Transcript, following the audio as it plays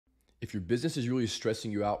If your business is really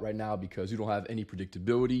stressing you out right now because you don't have any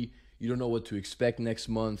predictability, you don't know what to expect next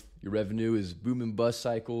month, your revenue is boom and bust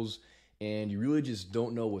cycles, and you really just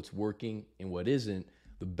don't know what's working and what isn't,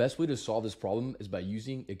 the best way to solve this problem is by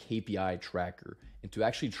using a KPI tracker and to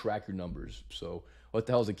actually track your numbers. So what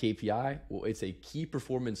the hell is a KPI? Well, it's a key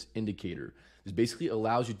performance indicator. This basically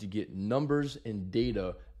allows you to get numbers and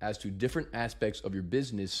data as to different aspects of your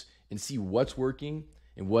business and see what's working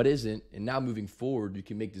and what isn't. And now moving forward, you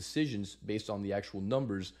can make decisions based on the actual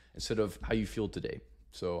numbers instead of how you feel today.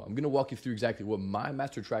 So I'm going to walk you through exactly what my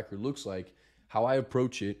master tracker looks like, how I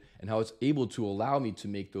approach it, and how it's able to allow me to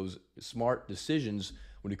make those smart decisions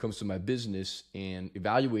when it comes to my business and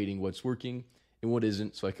evaluating what's working and what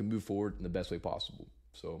isn't so I can move forward in the best way possible.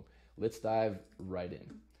 So let's dive right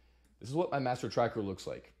in. This is what my master tracker looks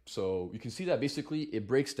like. So you can see that basically it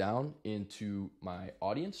breaks down into my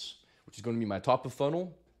audience, which is going to be my top of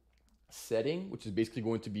funnel setting, which is basically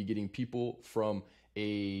going to be getting people from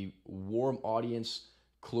a warm audience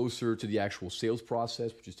closer to the actual sales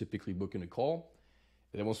process, which is typically booking a call.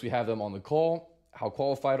 And then once we have them on the call, how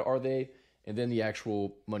qualified are they? And then the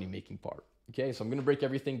actual money making part. Okay, so I'm going to break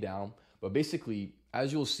everything down, but basically,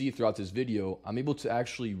 as you'll see throughout this video, I'm able to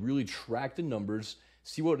actually really track the numbers,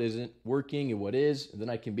 see what isn't working and what is, and then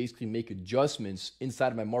I can basically make adjustments inside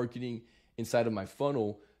of my marketing, inside of my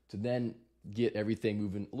funnel to then get everything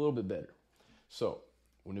moving a little bit better. So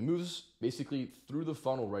when it moves basically through the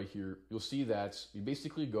funnel right here, you'll see that you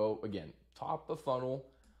basically go, again, top of funnel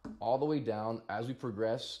all the way down as we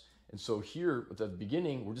progress. And so here at the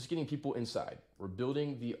beginning, we're just getting people inside. We're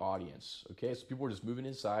building the audience, okay? So people are just moving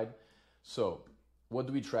inside. So what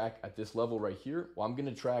do we track at this level right here? Well, I'm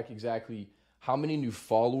gonna track exactly how many new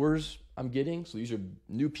followers I'm getting. So these are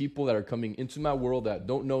new people that are coming into my world that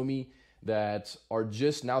don't know me, that are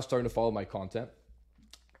just now starting to follow my content.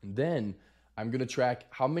 And then I'm going to track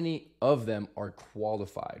how many of them are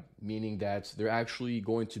qualified, meaning that they're actually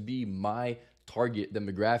going to be my target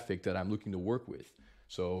demographic that I'm looking to work with.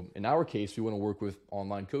 So in our case, we want to work with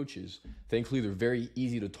online coaches. Thankfully, they're very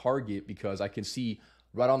easy to target because I can see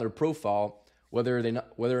right on their profile whether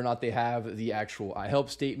or not they have the actual I help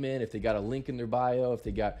statement, if they got a link in their bio, if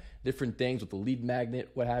they got different things with the lead magnet,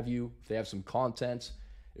 what have you, if they have some content.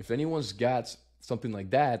 If anyone's got something like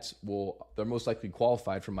that, well, they're most likely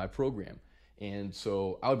qualified for my program. And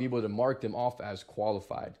so I would be able to mark them off as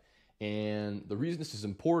qualified. And the reason this is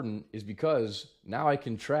important is because now I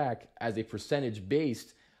can track as a percentage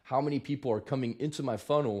based how many people are coming into my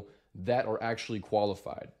funnel that are actually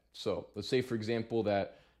qualified. So let's say, for example,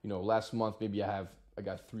 that last month maybe I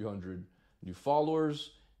got 300 new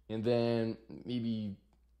followers, and then maybe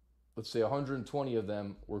let's say 120 of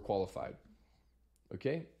them were qualified.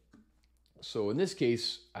 Okay, so in this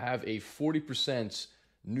case, I have a 40%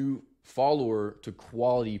 new follower to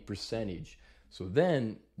quality percentage. So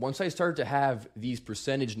then once I start to have these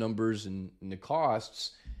percentage numbers and the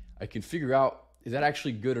costs, I can figure out, is that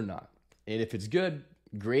actually good or not? And if it's good,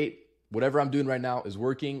 great. Whatever I'm doing right now is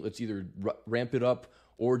working. Let's either ramp it up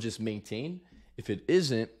or just maintain. If it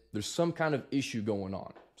isn't, there's some kind of issue going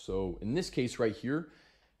on. So in this case right here,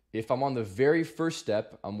 if I'm on the very first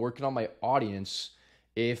step, I'm working on my audience.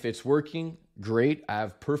 If it's working, great. I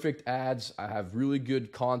have perfect ads. I have really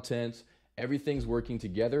good content. Everything's working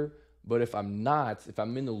together. But if I'm not, if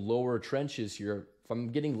I'm in the lower trenches here, if I'm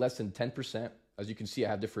getting less than 10%, as you can see, I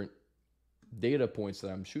have different data points that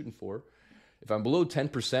I'm shooting for. If I'm below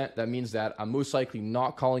 10%, that means that I'm most likely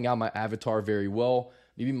not calling out my avatar very well.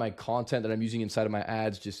 Maybe my content that I'm using inside of my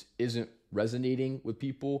ads just isn't resonating with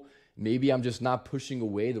people. Maybe I'm just not pushing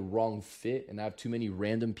away the wrong fit and I have too many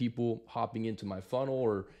random people hopping into my funnel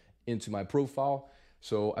or into my profile.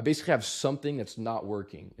 So I basically have something that's not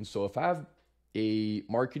working. And so if I have a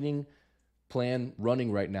marketing plan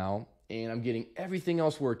running right now and I'm getting everything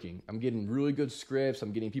else working, I'm getting really good scripts,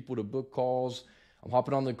 I'm getting people to book calls, I'm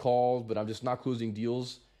hopping on the calls, but I'm just not closing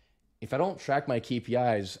deals. If I don't track my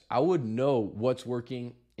KPIs, I would know what's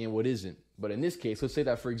working and what isn't. But in this case, let's say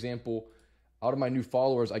that, for example, out of my new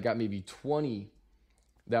followers, I got maybe 20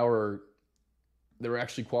 that were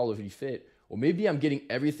actually quality fit. Well, maybe I'm getting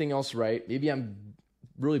everything else right. Maybe I'm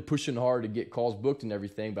really pushing hard to get calls booked and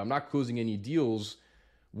everything, but I'm not closing any deals.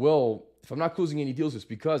 Well, if I'm not closing any deals, it's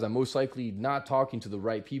because I'm most likely not talking to the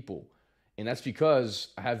right people. And that's because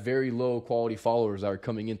I have very low quality followers that are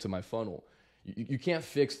coming into my funnel. You can't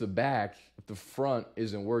fix the back if the front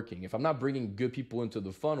isn't working. If I'm not bringing good people into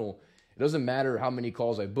the funnel, it doesn't matter how many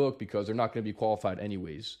calls I book because they're not going to be qualified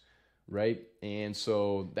anyways, right? And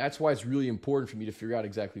so that's why it's really important for me to figure out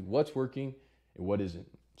exactly what's working and what isn't.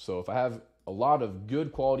 So if I have a lot of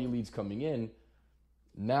good quality leads coming in,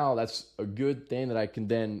 now that's a good thing that I can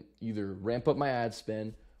then either ramp up my ad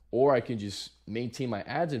spend or I can just maintain my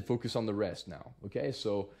ads and focus on the rest now. Okay,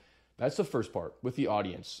 so that's the first part with the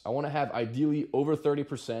audience. I want to have ideally over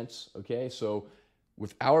 30%. Okay, so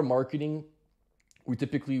with our marketing, we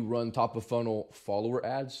typically run top of funnel follower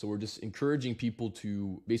ads. So we're just encouraging people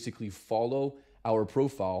to basically follow our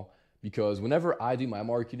profile, because whenever I do my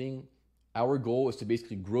marketing, our goal is to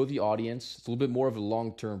basically grow the audience. It's a little bit more of a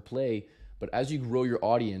long-term play, but as you grow your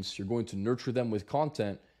audience, you're going to nurture them with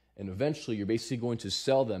content, and eventually you're basically going to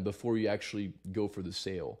sell them before you actually go for the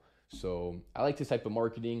sale. So I like this type of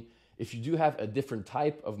marketing. If you do have a different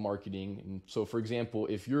type of marketing, and so for example,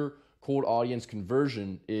 if your cold audience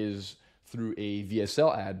conversion is through a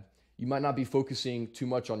VSL ad, you might not be focusing too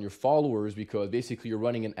much on your followers, because basically you're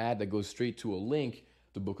running an ad that goes straight to a link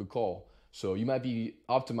to book a call. So you might be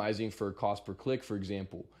optimizing for cost per click, for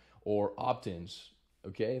example, or opt-ins.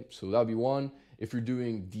 Okay, so that would be one. If you're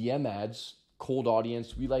doing DM ads, cold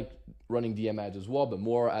audience, we like running DM ads as well, but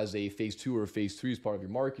more as a phase 2 or phase 3 as part of your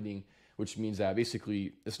marketing, which means that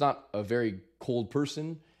basically it's not a very cold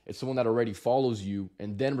person, it's someone that already follows you,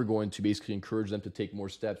 and then we're going to basically encourage them to take more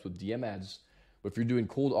steps with DM ads. But if you're doing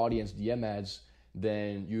cold audience DM ads,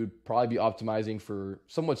 then you'd probably be optimizing for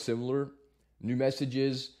somewhat similar new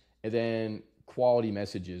messages and then quality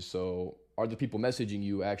messages. So are the people messaging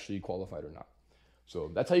you actually qualified or not?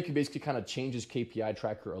 So that's how you can basically kind of change this KPI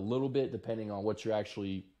tracker a little bit depending on what you're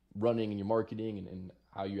actually running in your marketing and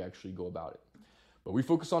how you actually go about it. But we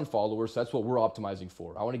focus on followers. So that's what we're optimizing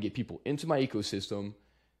for. I want to get people into my ecosystem,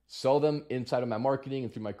 sell them inside of my marketing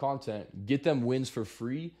and through my content, get them wins for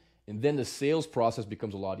free, and then the sales process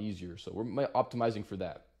becomes a lot easier. So we're optimizing for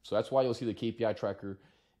that. So that's why you'll see the KPI tracker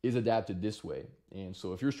is adapted this way. And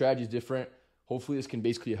so if your strategy is different, hopefully this can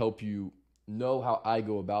basically help you know how I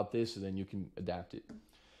go about this, and then you can adapt it.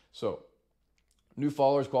 So new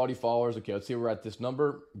followers, quality followers. Okay, let's say we're at this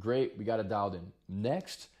number. Great, we got it dialed in.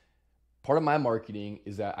 Next, part of my marketing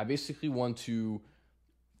is that I basically want to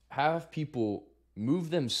have people move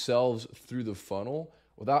themselves through the funnel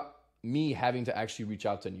without me having to actually reach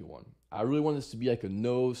out to anyone. I really want this to be like a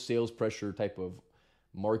no sales pressure type of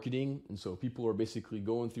marketing. And so people are basically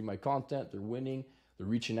going through my content, they're winning, they're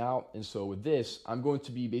reaching out. And so with this, I'm going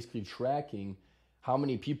to be basically tracking how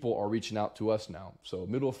many people are reaching out to us now. So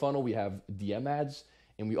middle of funnel, we have DM ads,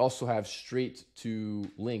 and we also have straight to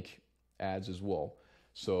link ads as well.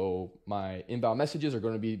 So my inbound messages are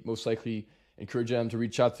going to be most likely encourage them to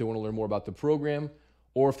reach out if they want to learn more about the program,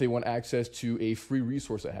 or if they want access to a free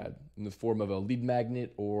resource I had in the form of a lead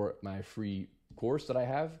magnet or my free course that I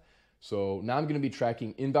have. So now I'm going to be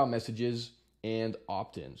tracking inbound messages and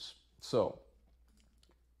opt-ins. So,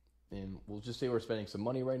 and we'll just say we're spending some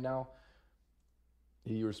money right now.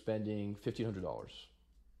 You're spending $1,500.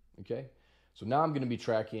 Okay. So now I'm going to be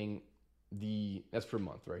tracking that's per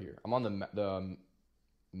month right here. I'm on the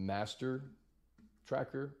master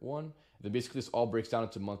tracker one. Then basically this all breaks down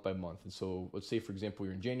into month by month. And so let's say, for example,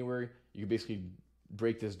 you're in January, you can basically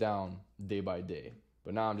break this down day by day.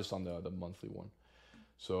 But now I'm just on the monthly one.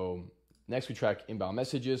 So next we track inbound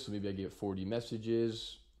messages. So maybe I get 40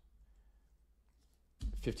 messages,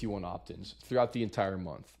 51 opt-ins throughout the entire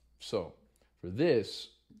month. So for this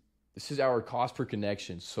is our cost per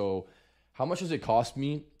connection. So how much does it cost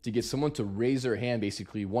me to get someone to raise their hand,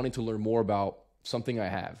 basically wanting to learn more about something I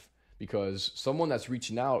have? Because someone that's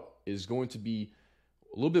reaching out is going to be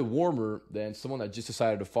a little bit warmer than someone that just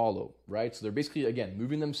decided to follow, right? So they're basically, again,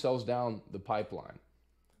 moving themselves down the pipeline.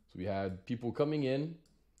 So we had people coming in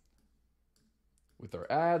with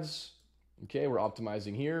our ads. Okay, we're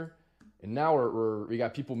optimizing here. And now we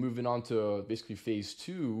got people moving on to basically phase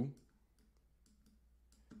 2,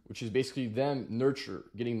 which is basically them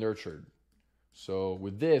getting nurtured. So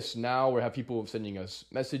with this, now we have people sending us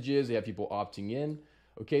messages. They have people opting in.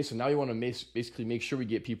 Okay, so now you want to basically make sure we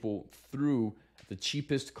get people through at the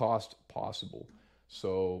cheapest cost possible.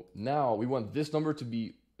 So now we want this number to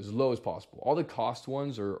be as low as possible. All the cost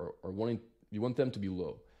ones you want them to be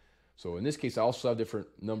low. So in this case, I also have different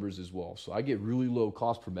numbers as well. So I get really low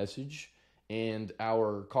cost per message, and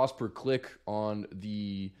our cost per click on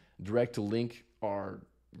the direct to link are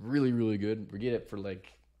really, really good. We get it for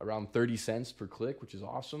like around 30 cents per click, which is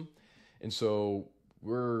awesome. And so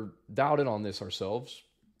we're dialed in on this ourselves.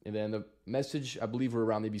 And then the message, I believe we're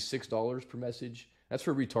around maybe $6 per message. That's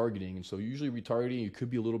for retargeting. And so usually retargeting, you could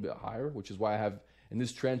be a little bit higher, which is why I have in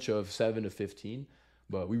this trench of 7 to 15,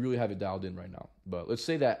 but we really have it dialed in right now. But let's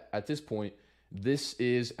say that at this point, this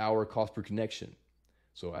is our cost per connection.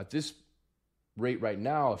 So at this rate right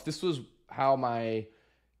now, if this was how my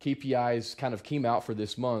KPIs kind of came out for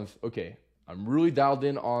this month, okay, I'm really dialed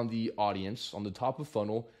in on the audience, on the top of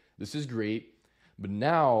funnel. This is great. But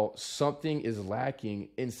now something is lacking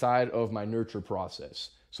inside of my nurture process.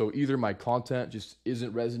 So either my content just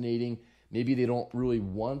isn't resonating. Maybe they don't really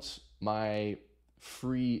want my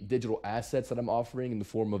free digital assets that I'm offering in the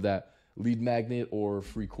form of that lead magnet or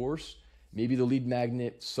free course. Maybe the lead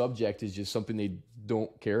magnet subject is just something they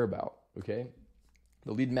don't care about, okay?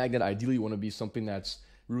 The lead magnet ideally want to be something that's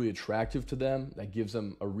really attractive to them, that gives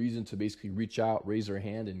them a reason to basically reach out, raise their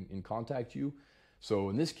hand, and contact you. So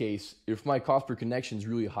in this case, if my cost per connection is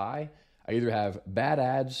really high, I either have bad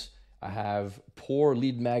ads, I have poor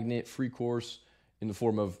lead magnet, free course, in the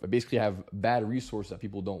form of I basically have bad resource that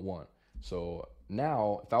people don't want. So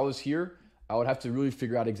now, if I was here, I would have to really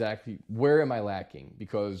figure out exactly where am I lacking,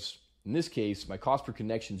 because in this case, my cost per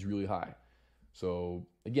connection is really high. So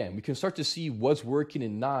again, we can start to see what's working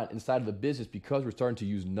and not inside of the business because we're starting to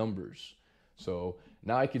use numbers. So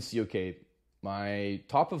now I can see, okay, my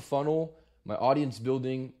top of funnel, my audience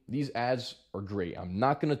building, these ads are great. I'm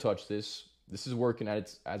not going to touch this. This is working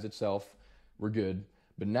as itself. We're good.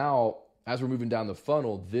 But now, as we're moving down the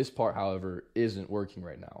funnel, this part, however, isn't working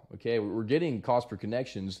right now. Okay, we're getting cost per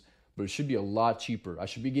connections, but it should be a lot cheaper. I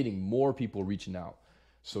should be getting more people reaching out.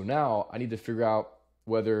 So now I need to figure out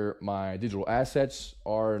whether my digital assets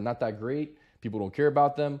are not that great, people don't care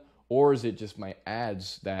about them, or is it just my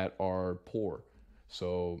ads that are poor?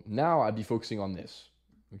 So now I'd be focusing on this.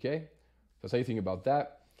 Okay, that's how you think about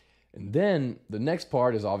that. And then the next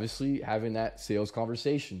part is obviously having that sales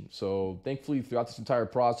conversation. So thankfully, throughout this entire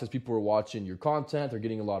process, people are watching your content. They're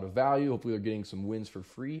getting a lot of value. Hopefully, they're getting some wins for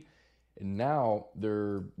free. And now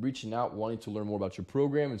they're reaching out, wanting to learn more about your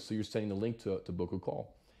program. And so you're sending the link to book a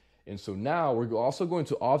call. And so now we're also going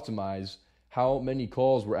to optimize how many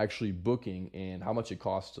calls we're actually booking and how much it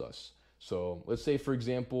costs us. So let's say, for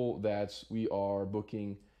example, that we are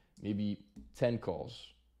booking maybe 10 calls.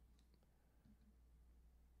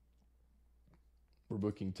 We're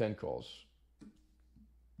booking 10 calls.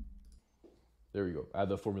 There we go. Add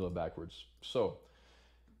the formula backwards. So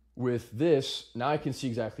with this, now I can see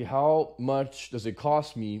exactly how much does it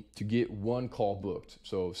cost me to get one call booked.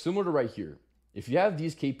 So similar to right here, if you have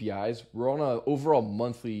these KPIs, we're on an overall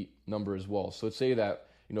monthly number as well. So let's say that,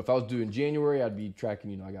 if I was doing January, I'd be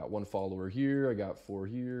tracking, I got 1 follower here, I got 4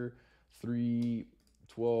 here, 3,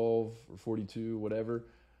 12, or 42, whatever,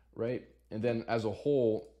 right? And then as a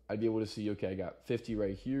whole, I'd be able to see, okay, I got 50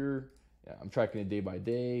 right here. Yeah, I'm tracking it day by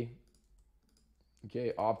day.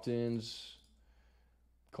 Okay, opt-ins,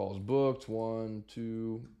 calls booked, 1,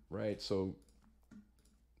 2, right? So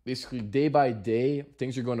basically day by day,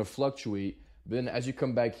 things are going to fluctuate. But then as you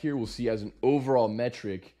come back here, we'll see as an overall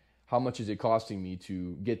metric, how much is it costing me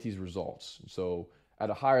to get these results? So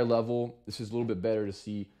at a higher level, this is a little bit better to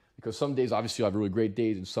see, because some days obviously I have really great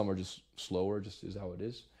days and some are just slower, just is how it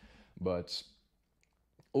is. But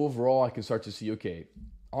overall, I can start to see, okay,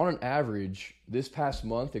 on an average, this past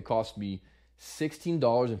month, it cost me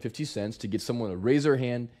 $16.50 to get someone to raise their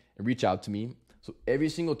hand and reach out to me. So every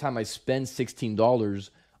single time I spend $16,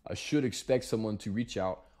 I should expect someone to reach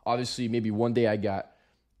out. Obviously, maybe one day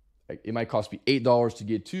it might cost me $8 to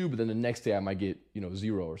get 2, but then the next day I might get,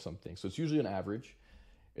 0 or something. So it's usually an average.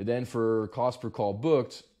 And then for cost per call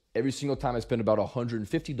booked, every single time I spend about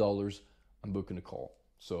 $150, I'm booking a call.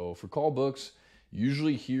 So for call books,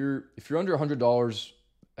 usually here, if you're under $100,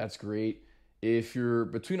 that's great. If you're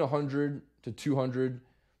between 100 to 200,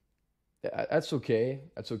 that's okay.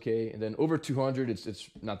 That's okay. And then over 200, it's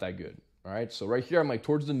not that good. All right. So right here, I'm like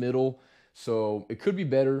towards the middle. So it could be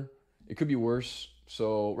better. It could be worse.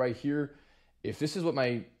 So right here, if this is what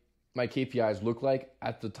my KPIs look like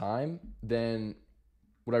at the time, then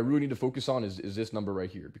what I really need to focus on is this number right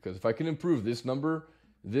here. Because if I can improve this number,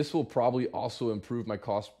 this will probably also improve my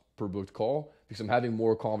cost per booked call because I'm having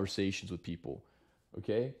more conversations with people.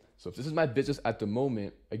 Okay. So if this is my business at the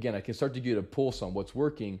moment, again, I can start to get a pulse on what's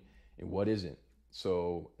working and what isn't.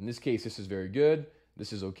 So in this case, this is very good.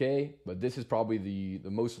 This is okay, but this is probably the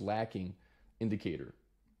most lacking indicator.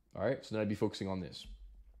 All right, so then I'd be focusing on this.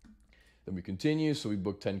 Then we continue. So we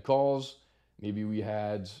booked 10 calls. Maybe we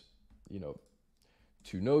had,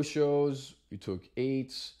 2 no-shows. We took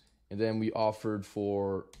 8, and then we offered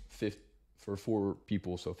for 4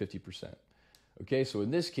 people, so 50%. Okay, so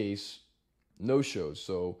in this case, no-shows.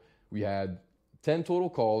 So we had 10 total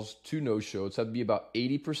calls, 2 no-shows. That'd be about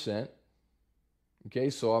 80%. Okay,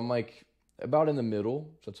 so I'm like about in the middle,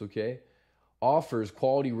 so that's okay. Offers,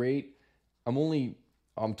 quality rate,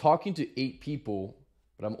 I'm talking to 8 people,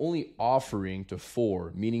 but I'm only offering to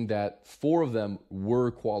 4, meaning that 4 of them were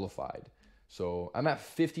qualified. So I'm at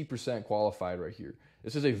 50% qualified right here.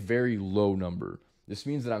 This is a very low number. This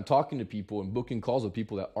means that I'm talking to people and booking calls with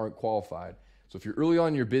people that aren't qualified. So if you're early on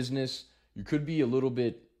in your business, you could be a little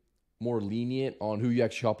bit more lenient on who you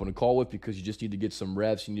actually hop on a call with, because you just need to get some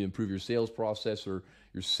reps. You need to improve your sales process, or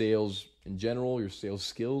your sales in general, your sales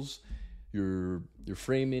skills, your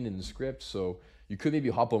framing and the script. So you could maybe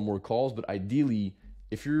hop on more calls, but ideally,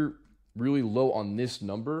 if you're really low on this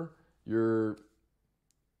number, you're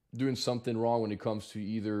doing something wrong when it comes to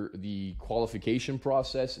either the qualification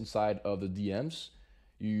process inside of the DMs.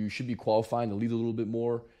 You should be qualifying the lead a little bit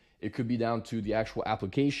more. It could be down to the actual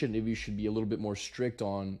application. Maybe you should be a little bit more strict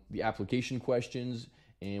on the application questions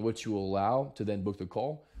and what you will allow to then book the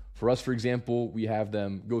call. For us, for example, we have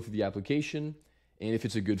them go through the application, and if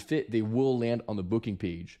it's a good fit, they will land on the booking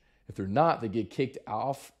page. If they're not, they get kicked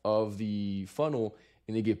off of the funnel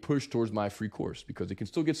and they get pushed towards my free course, because they can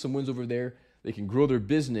still get some wins over there. They can grow their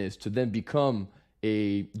business to then become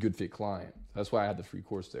a good fit client. That's why I had the free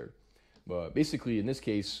course there. But basically, in this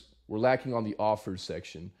case, we're lacking on the offers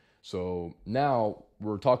section. So now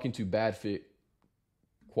we're talking to bad fit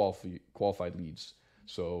qualified leads.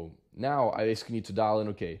 So now I basically need to dial in,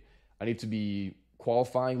 okay, I need to be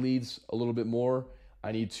qualifying leads a little bit more.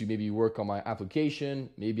 I need to maybe work on my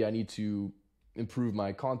application. Maybe I need to improve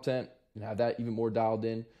my content and have that even more dialed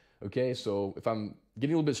in. Okay, so if I'm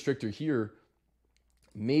getting a little bit stricter here,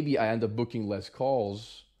 maybe I end up booking less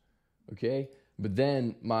calls, okay? But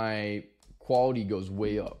then my quality goes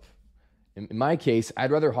way up. In my case,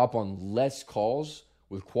 I'd rather hop on less calls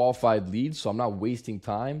with qualified leads, so I'm not wasting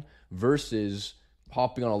time, versus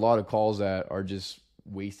hopping on a lot of calls that are just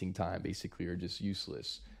wasting time, basically, or just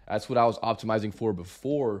useless. That's what I was optimizing for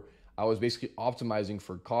before. I was basically optimizing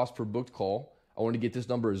for cost per booked call. I wanted to get this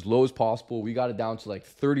number as low as possible. We got it down to like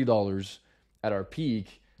 $30 at our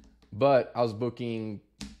peak, but I was booking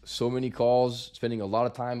so many calls, spending a lot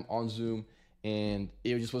of time on Zoom, and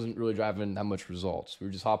it just wasn't really driving that much results. We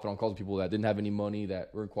were just hopping on calls with people that didn't have any money,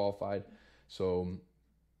 that weren't qualified. So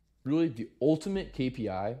really, the ultimate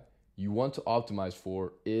KPI you want to optimize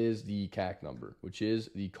for is the CAC number, which is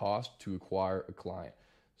the cost to acquire a client.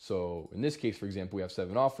 So in this case, for example, we have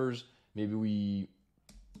 7 offers. Maybe we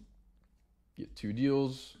get 2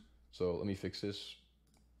 deals. So let me fix this.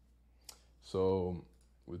 So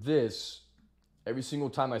with this, every single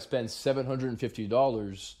time I spend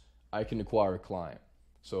 $750, I can acquire a client.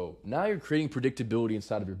 So now you're creating predictability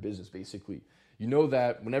inside of your business, basically. You know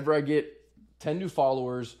that whenever I get 10 new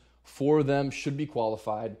followers, 4 of them should be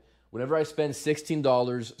qualified. Whenever I spend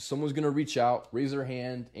 $16, someone's going to reach out, raise their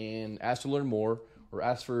hand, and ask to learn more or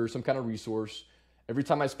ask for some kind of resource. Every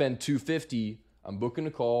time I spend $250, I'm booking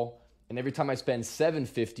a call. And every time I spend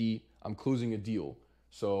 $750, I'm closing a deal.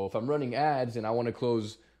 So if I'm running ads and I want to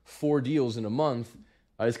close 4 deals in a month,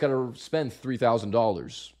 I just got to spend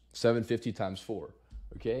 $3,000, $750 times 4.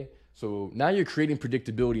 Okay? So now you're creating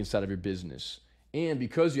predictability inside of your business. And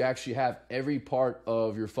because you actually have every part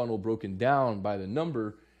of your funnel broken down by the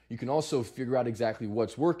number, you can also figure out exactly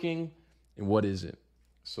what's working and what isn't.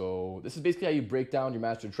 So this is basically how you break down your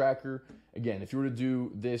master tracker. Again, if you were to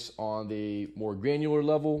do this on a more granular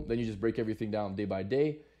level, then you just break everything down day by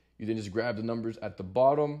day. You then just grab the numbers at the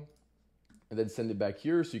bottom and then send it back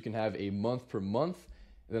here so you can have a month per month.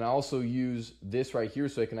 And then I also use this right here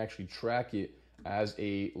so I can actually track it as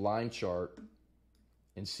a line chart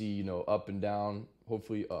and see, up and down,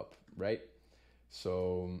 hopefully up, right?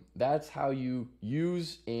 So that's how you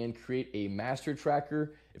use and create a master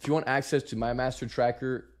tracker. If you want access to my master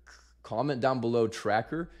tracker, comment down below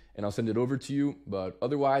tracker and I'll send it over to you. But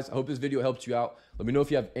otherwise, I hope this video helped you out. Let me know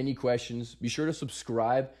if you have any questions. Be sure to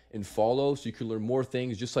subscribe and follow so you can learn more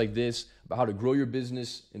things just like this about how to grow your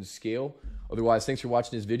business and scale. Otherwise, thanks for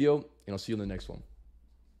watching this video and I'll see you in the next one.